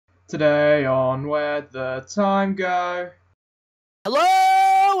Today on Where'd the Time Go?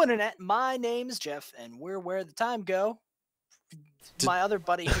 Hello, Internet. My name's Jeff, and we're Where the Time Go. My other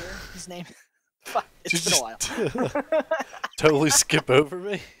buddy here, his name. Fuck, it's been a while. Totally skip over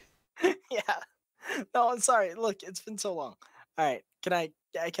me? Yeah. No, I'm sorry. Look, it's been so long. All right, can I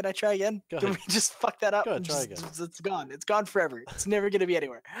try again? Go Can ahead. we just fuck that up? Go ahead, try again. It's gone. It's gone forever. It's never gonna be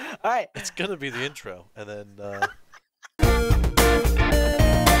anywhere. All right. It's gonna be the intro, and then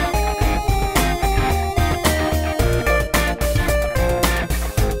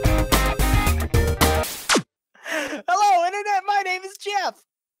Hello, Internet. My name is Jeff.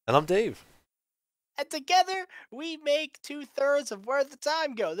 and I'm Dave. And together, we make 2/3 of Where the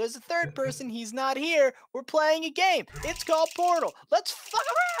Time Go. There's a third person. He's not here. We're playing a game. It's called Portal. Let's fuck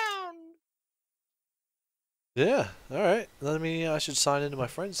around. Yeah, alright. I should sign into my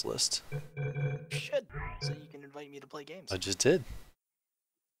friends list. You should, so you can invite me to play games. I just did.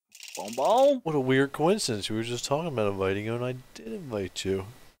 Boom, boom. What a weird coincidence. We were just talking about inviting you, and I did invite you.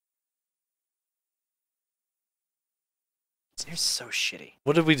 You're so shitty.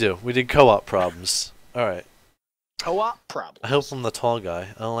 What did we do? We did co-op problems. Alright. Co-op problem. I hope I'm the tall guy.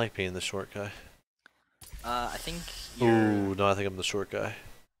 I don't like being the short guy. I think you're... Ooh, no, I think I'm the short guy.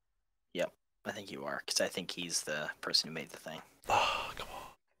 Yep, I think you are, because I think he's the person who made the thing. Oh, come on.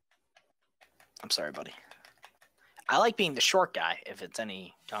 I'm sorry, buddy. I like being the short guy, if it's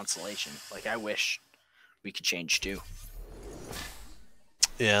any consolation. Like, I wish we could change too.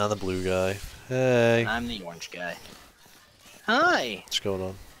 Yeah, I'm the blue guy. Hey. I'm the orange guy. Hi! What's going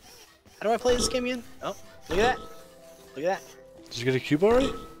on? How do I play this game again? Oh, look at that. Look at that. Did you get a cube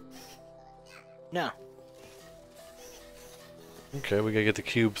already? No. Okay, we gotta get the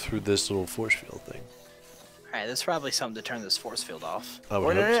cube through this little force field thing. Alright, there's probably something to turn this force field off. I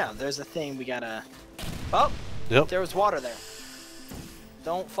would Or no, hope no, so. no. There's a thing we gotta... Oh! Yep. There was water there.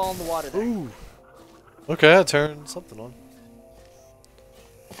 Don't fall in the water there. Ooh. Okay, I turned something on.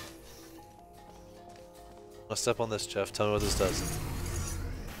 I'll step on this, Jeff. Tell me what this does.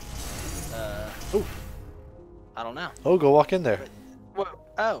 Ooh. I don't know. Oh, go walk in there. Whoa.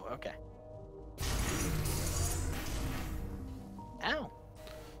 Oh, okay. Ow.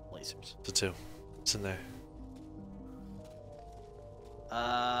 Lasers. It's a 2. It's in there.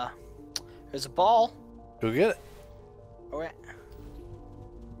 There's a ball. Go get it. Okay.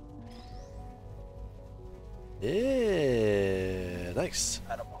 Yeah, nice.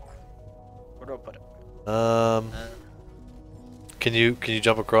 I don't know. Where do I put it? Can you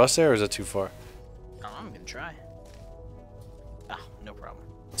jump across there, or is that too far? Oh, I'm gonna try. Ah, no problem.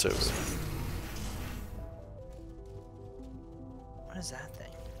 It's over. What is that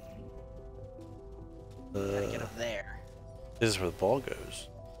thing? Gotta get up there. This is where the ball goes.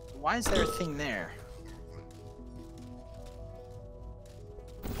 Why is there a thing there?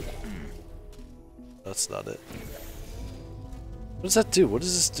 That's not it. What does that do? What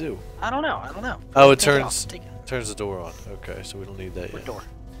does this do? I don't know. I don't know. Oh, it Take turns off. Take it. turns the door on. Okay, so we don't need that What yet. door?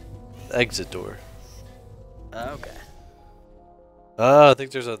 Exit door. Okay. I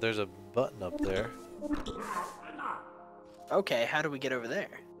think there's a button up there. Okay, how do we get over there?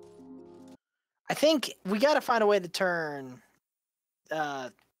 I think we gotta find a way to turn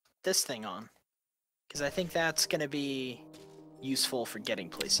this thing on. Because I think that's gonna be useful for getting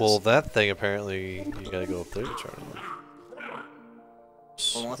places. Well, that thing apparently you gotta go up there to turn it on.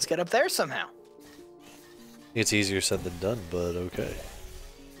 Well, let's get up there somehow. It's easier said than done, but okay.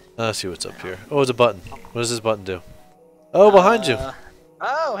 Let's see what's up here. Oh, it's a button. What does this button do? Oh, behind you.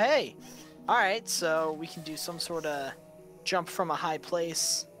 Oh, hey. Alright, so we can do some sort of jump from a high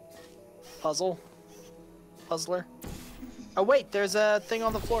place puzzler. Oh, wait, there's a thing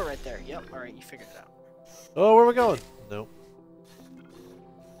on the floor right there. Yep, alright, you figured it out. Oh, where are we going? Nope.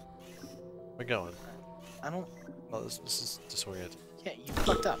 Where are we going? I don't... Oh, this is disoriented. Yeah, you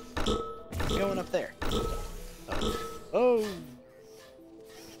fucked up. You're going up there. Oh!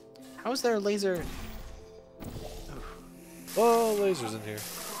 How is there a laser? Oh, lasers in here.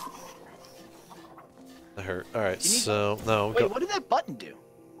 That hurt. Alright, Do you need so... No, Wait, go. what did that button do?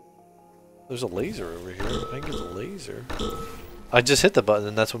 There's a laser over here. I can get the laser. I just hit the button,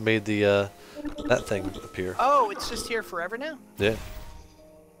 and that's what made the, that thing appear. Oh, it's just here forever now? Yeah.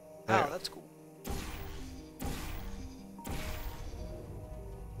 There. Oh, that's cool.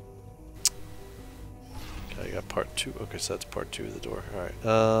 Okay, I got part 2. Okay, so that's part 2 of the door. Alright,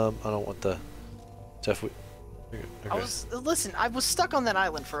 I don't want the... Jeff, okay. Listen, I was stuck on that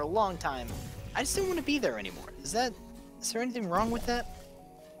island for a long time. I just didn't want to be there anymore. Is there anything wrong with that?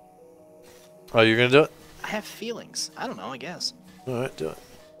 Oh, you're gonna do it? I have feelings. I don't know, I guess. Alright, do it.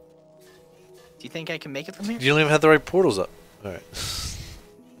 Do you think I can make it from here? You don't even have the right portals up. Alright.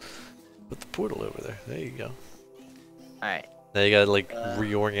 Put the portal over there. There you go. All right. Now you gotta like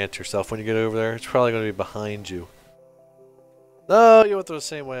reorient yourself when you get over there. It's probably gonna be behind you. No, you went the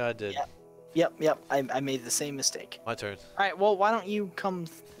same way I did. Yep. I made the same mistake. My turn. All right. Well, why don't you come?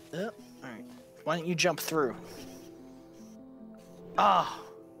 All right. Why don't you jump through? Ah.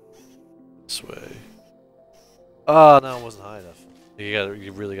 This way. Oh no, it wasn't high enough.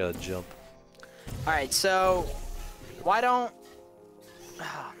 You really gotta jump. All right. So, why don't?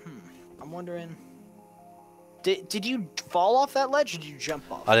 I'm wondering. Did you fall off that ledge or did you jump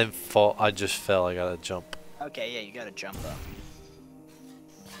off? I didn't fall. I just fell. I gotta jump. Okay, yeah, you gotta jump up.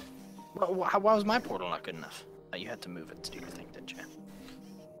 Well, why was my portal not good enough? Oh, you had to move it to do your thing, didn't you?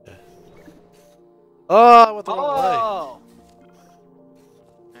 Yeah. Oh, I went the wrong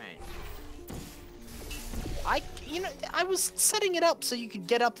way. Alright. I was setting it up so you could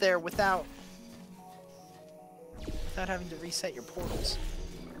get up there without having to reset your portals.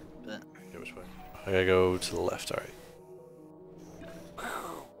 But Okay, which way? I gotta go to the left. All right.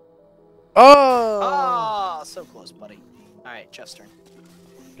 Oh! So close, buddy. All right, Jeff's turn.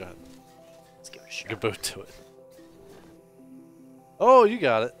 Go ahead. Let's give it a shot. You can both do it. Oh, you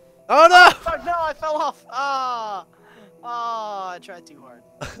got it. Oh no! Fuck no, I fell off. I tried too hard.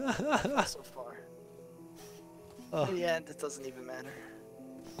 So far. Oh. In the end, it doesn't even matter.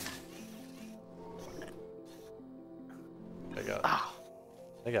 I got it. Oh.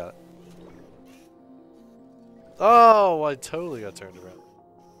 I got it. Oh, I totally got turned around.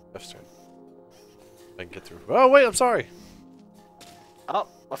 Jeff's turn. I can get through. Oh wait, I'm sorry. Oh,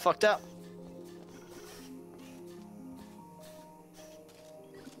 I fucked up.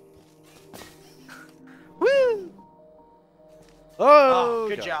 Woo! Oh,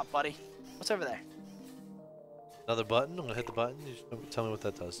 Good got it. job, buddy. What's over there? Another button. I'm gonna hit the button. You just tell me what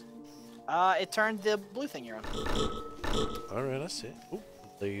that does. It turned the blue thing you're on. All right, I see it. Ooh,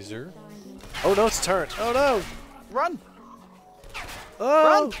 laser. Oh no, it's a turret. Oh no! Run!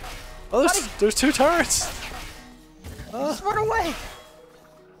 Oh! Run! Oh, Buddy! there's two turrets. Just run away!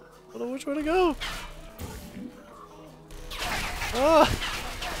 I don't know which way to go. Ah!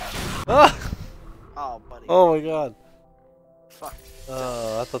 Ah! Oh, buddy. Oh my god. Fuck.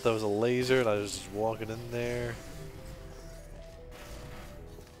 I thought that was a laser and I was just walking in there.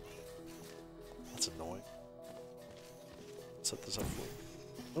 That's annoying. Set this up for you.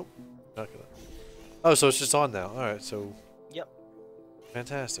 Nope. Not gonna. Oh, so it's just on now. Alright, so. Yep.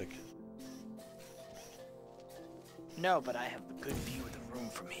 Fantastic. No, but I have a good view of the room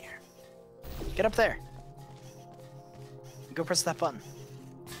from here. Get up there. Go press that button.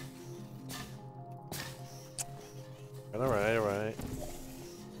 Alright.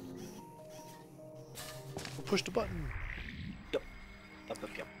 We'll push the button. Yep.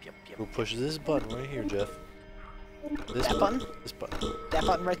 We'll push this button right here, Jeff. This That button? This button. That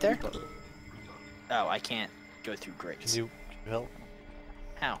button right there? Button. Oh, I can't go through grates. Can you help?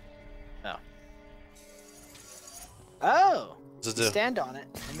 How? Oh. Oh! What's it You do? stand on it,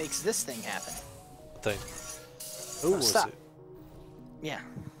 it makes this thing happen. What thing? Oh, let's stop. see. Yeah.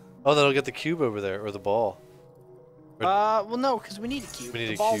 Oh, that'll get the cube over there, or the ball. Well, no, because we need a cube. We need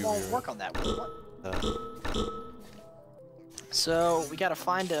the a ball cube, won't you're work on that one. No. So, we gotta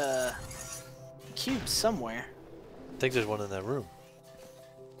find a cube somewhere. I think there's one in that room.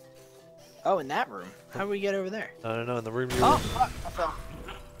 Oh, in that room. How do we get over there? I don't know, in the room you're Oh, in. fuck, I fell.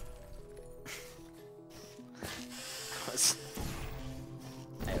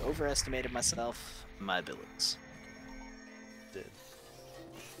 I overestimated myself, my abilities. Did.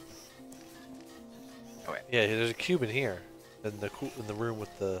 Oh, wait. Yeah, there's a cube in here. In the room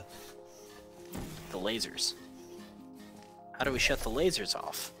with the... The lasers. How do we shut the lasers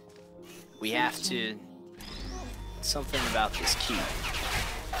off? We have to... Something about this cube.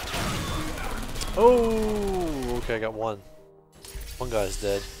 Oh! Okay, I got one. One guy's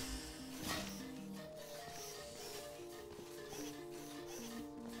dead.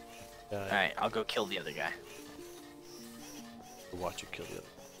 Alright, I'll go kill the other guy. Watch you kill the other.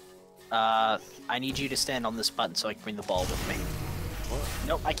 I need you to stand on this button so I can bring the ball with me. What?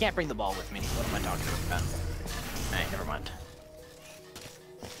 Nope, I can't bring the ball with me. What am I talking about? Alright, never mind.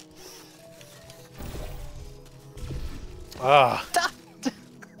 Ah!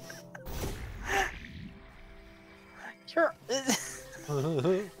 You're... And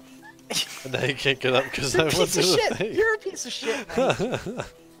now you can't get up because I You're a went piece to of the shit! thing. You're a piece of shit, man.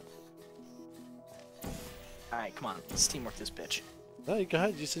 Alright, come on. Let's teamwork this bitch. No, you go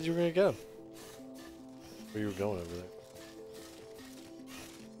ahead. You said you were gonna get him. Where you were going over there.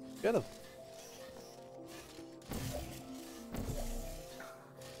 Get him.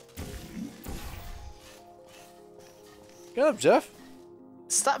 Get him, Jeff.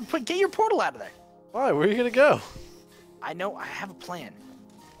 Stop! Get your portal out of there. Why? Where are you gonna go? I know. I have a plan.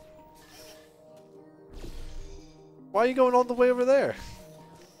 Why are you going all the way over there?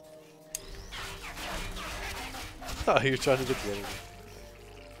 Oh, you're trying to get the enemy.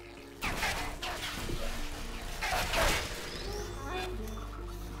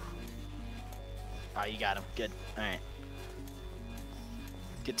 Oh, you got him. Good. All right.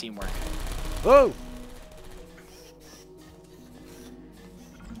 Good teamwork. Whoa!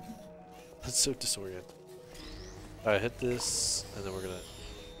 That's so disoriented. Alright, hit this, and then we're gonna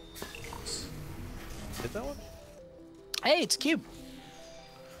hit that one? Hey, it's a cube.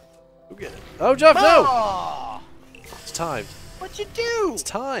 Go get it. Oh, Jeff, no! Oh! It's timed. What'd you do? It's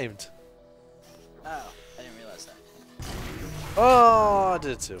timed. Oh, I didn't realize that. Oh, I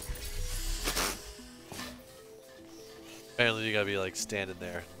did it too. Apparently, you gotta be like standing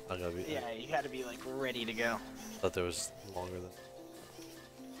there. Not gotta be. Yeah, you gotta be like ready to go. Thought there was longer than.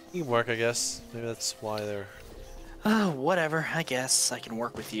 Teamwork, I guess. Maybe that's why they're. Oh, whatever. I guess I can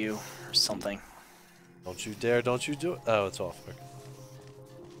work with you or something. Don't you dare! Don't you do it! Oh, it's off. Okay.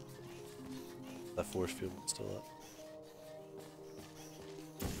 That force field is still up.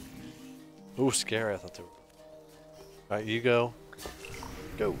 Ooh, scary! I thought they were. All right, you go.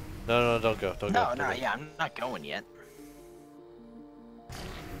 Go. No, don't go. Don't go. No, yeah, I'm not going yet.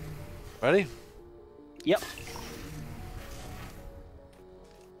 Ready? Yep.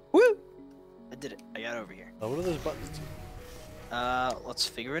 Woo! I did it. I got over here. Oh, what are those buttons do? Let's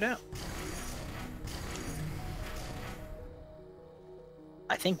figure it out.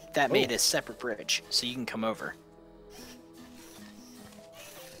 I think that made a separate bridge, so you can come over.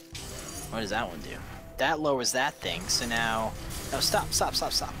 What does that one do? That lowers that thing, so now... No, stop.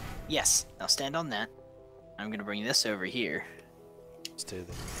 Yes, now stand on that. I'm gonna bring this over here. Stay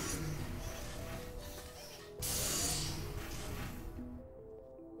there.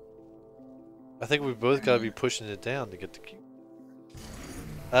 I think we both gotta be pushing it down to get the cube.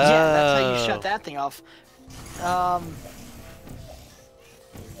 Yeah, that's how you shut that thing off.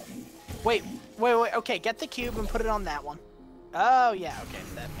 Wait. Okay, get the cube and put it on that one. Oh, yeah, okay,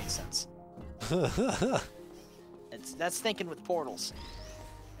 that makes sense. That's thinking with portals.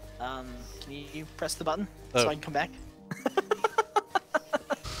 Can you press the button so I can come back?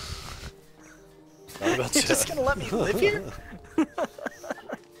 You're just gonna let me live here?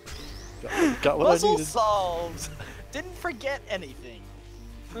 Got what Puzzle I needed. solved! Didn't forget anything.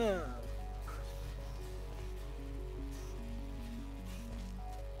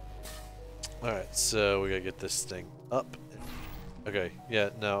 Alright, so we gotta get this thing up. Okay, yeah,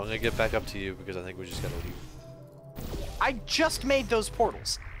 no, I'm gonna get back up to you because I think we just gotta leave. I just made those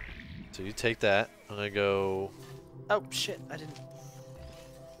portals. So you take that. I'm gonna go Oh shit, I didn't.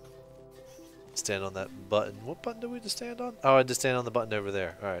 stand on that button. What button do we just stand on? Oh, I just stand on the button over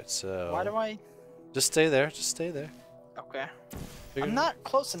there. Alright, so... Why do I? Just stay there, just stay there. Okay. Figure I'm not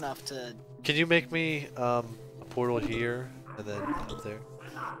close enough to... Can you make me a portal here and then up there?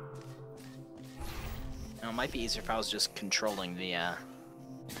 No, it might be easier if I was just controlling the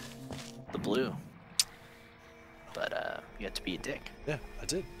blue. But you have to be a dick. Yeah, I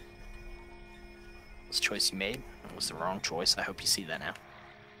did. This choice you made was the wrong choice. I hope you see that now.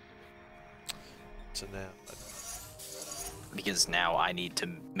 So now... Because now I need to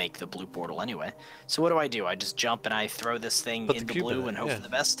make the blue portal anyway. So what do? I just jump and I throw this thing Put the into cube in blue it, and hope yeah. for the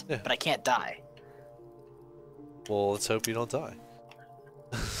best? Yeah. But I can't die. Well, let's hope you don't die.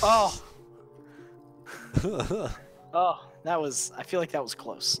 Oh! Oh, that was... I feel like that was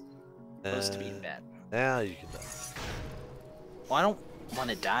close. Close to being bad. Now you can die. Well, I don't want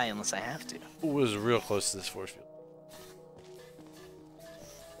to die unless I have to. Ooh, it was real close to this force field.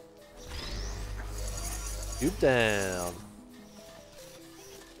 Cube down.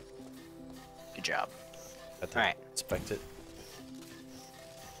 Good job. Got to Alright. inspect it.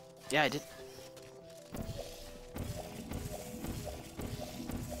 Yeah, I did.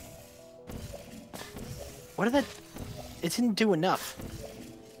 What did that... It didn't do enough.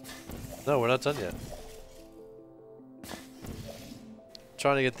 No, we're not done yet.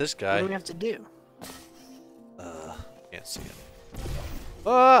 Trying to get this guy. What do we have to do? Can't see it.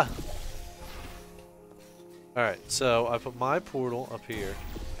 Ah! Alright, so I put my portal up here.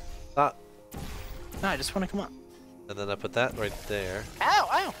 Ah, No, I just want to come up. and then I put that right there. Ow,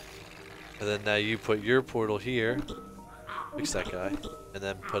 ow! And then now you put your portal here. Fix that guy. And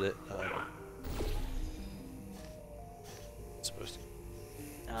then put it... it's supposed to...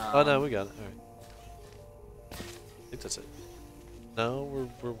 oh no, we got it. Alright. I think that's it. No,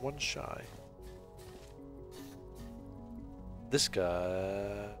 we're one shy. This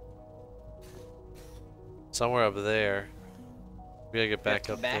guy... somewhere up there. We gotta get back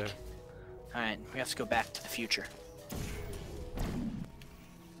go up back? there. All right, we have to go back to the future.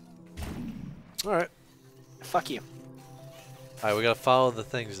 All right. Fuck you. All right, we gotta follow the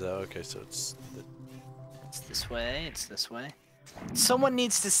things though. Okay, so it's. It's this way. It's this way. Someone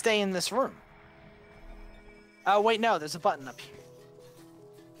needs to stay in this room. Oh wait, no. There's a button up here.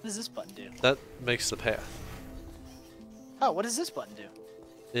 What does this button do? That makes the path. Oh, what does this button do?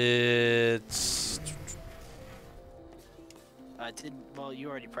 It's. Did well. You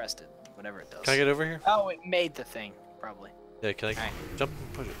already pressed it. Whatever it does. Can I get over here? Oh, it made the thing probably. Yeah, can I Alright. jump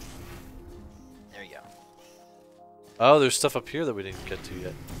and push it? There you go. Oh, there's stuff up here that we didn't get to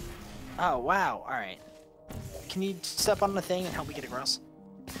yet. Oh wow. All right. Can you step on the thing and help me get across?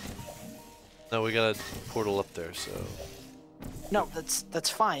 No, we got a portal up there, so. No, that's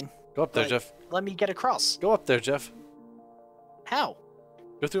fine. Go up there, But Jeff. Let me get across. Go up there, Jeff. How?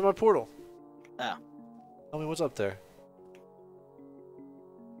 Go through my portal. Oh. Tell me what's up there.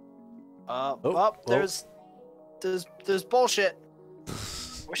 Oh, there's bullshit.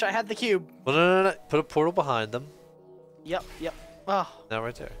 Wish I had the cube. Well, no. Put a portal behind them. Yep. Oh. Now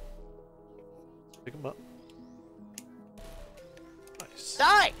right there. Pick them up. Nice.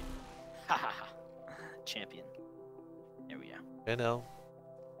 Die! Ha ha ha. Champion. There we go. Okay, now.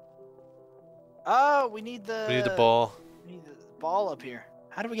 Oh, we need the. We need the ball. We need the ball up here.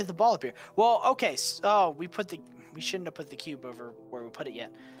 How do we get the ball up here? Well, okay. We shouldn't have put the cube over where we put it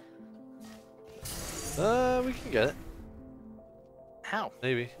yet. We can get it. How?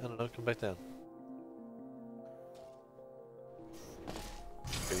 Maybe. I don't know. Come back down.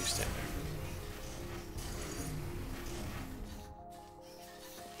 Okay, you stand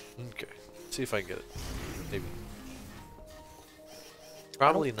there. Okay. See if I can get it. Maybe.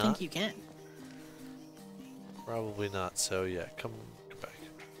 Probably I don't not. think you can. Probably not. So yeah, come back.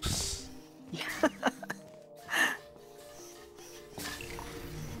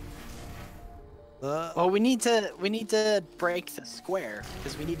 Well, we need to break the square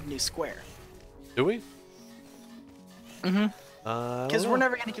because we need a new square. Do we? Mm-hmm. Because Because we're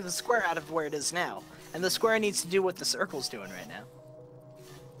never gonna get the square out of where it is now, and the square needs to do what the circle's doing right now.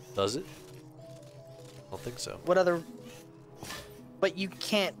 Does it? I don't think so. What other? But you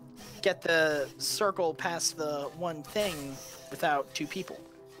can't get the circle past the one thing without two people.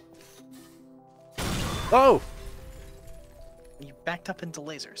 Oh! You backed up into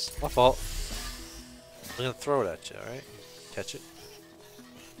lasers. My fault. I'm gonna throw it at you, alright? Catch it.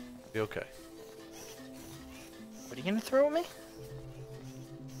 Be okay. What are you gonna throw at me?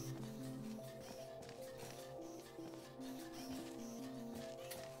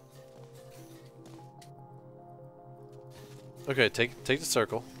 Okay, take the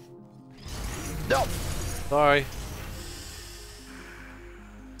circle. No. Sorry.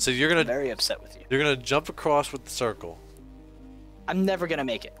 So you're I'm gonna very upset with you. you're gonna jump across with the circle. I'm never gonna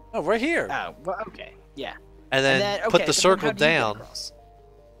make it. Oh, right here. Oh, well, okay. Yeah. And then okay, put the but then circle how do you get down. across?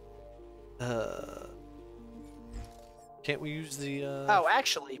 Can't we use the Oh,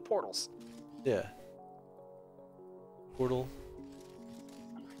 actually, portals. yeah. Portal.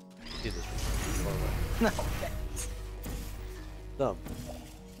 Get this one. No. Dumb.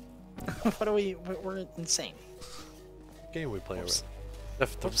 What are we? We're insane. Game we play Oops.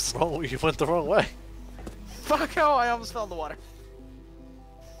 already. Oops. You went the wrong way. Fuck! Oh, I almost fell in the water.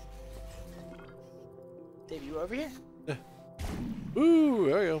 Dave, you over here? Ooh,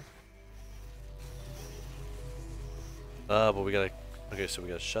 there we go. But we gotta. Okay, so we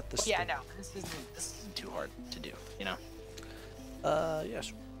gotta shut this. Yeah, thing. no. This isn't too hard to do. You know.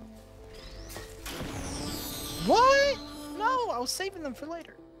 Yes. What? No, I was saving them for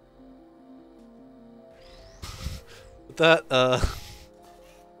later. With that,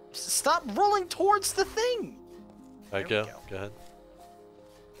 Stop rolling towards the thing. alright, There go. we go. Go ahead.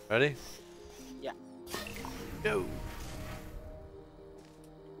 Ready? Yeah. Go.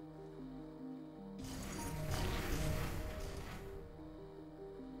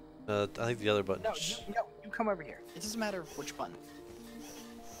 I think the other button. No, you come over here. It doesn't matter which button.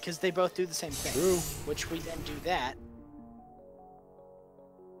 Because they both do the same thing. True. Which we then do that.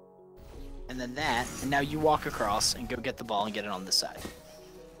 And then that. And now you walk across and go get the ball and get it on this side.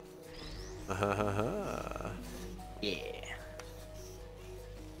 Yeah.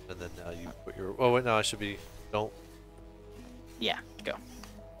 And then now you put your. Oh wait, no, I should be. Don't. Yeah, go.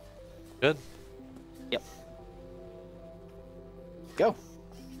 Good. Yep. Go.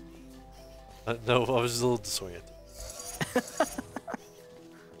 No, I was a little disoriented.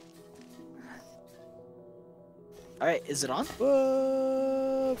 Alright, is it on?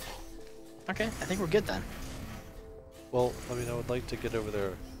 What? Okay, I think we're good then. Well, I mean, I would like to get over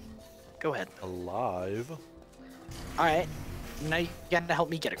there Go ahead. alive. Alright. now you gotta help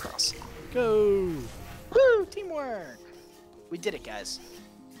me get across. Go! Woo! Teamwork! We did it, guys.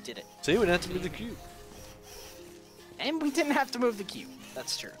 We did it. See, we didn't have to move the cube. And we didn't have to move the cube.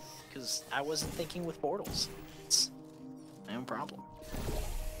 That's true. Because I wasn't thinking with portals. It's my own problem.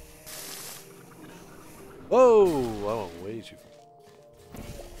 Whoa! I went way too far.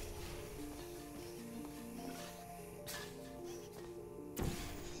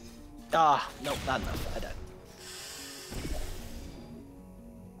 Ah, nope, not enough. I died.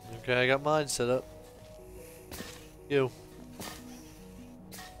 Okay, I got mine set up. You.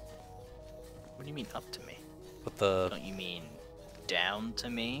 What do you mean up to me? Put the... Don't you mean down to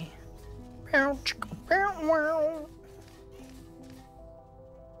me?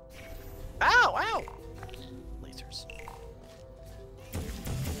 Ow! Ow! Lasers.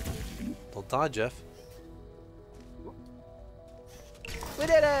 Don't die, Jeff. We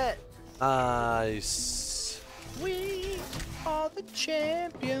did it! Nice. We are the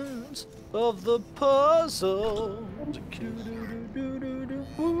champions of the puzzle.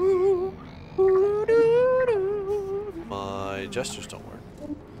 My gestures don't work.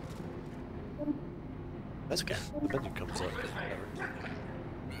 That's okay. The menu comes up.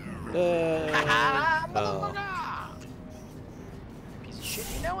 Ah, Oh. motherfucker! Piece of shit,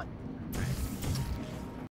 you know it?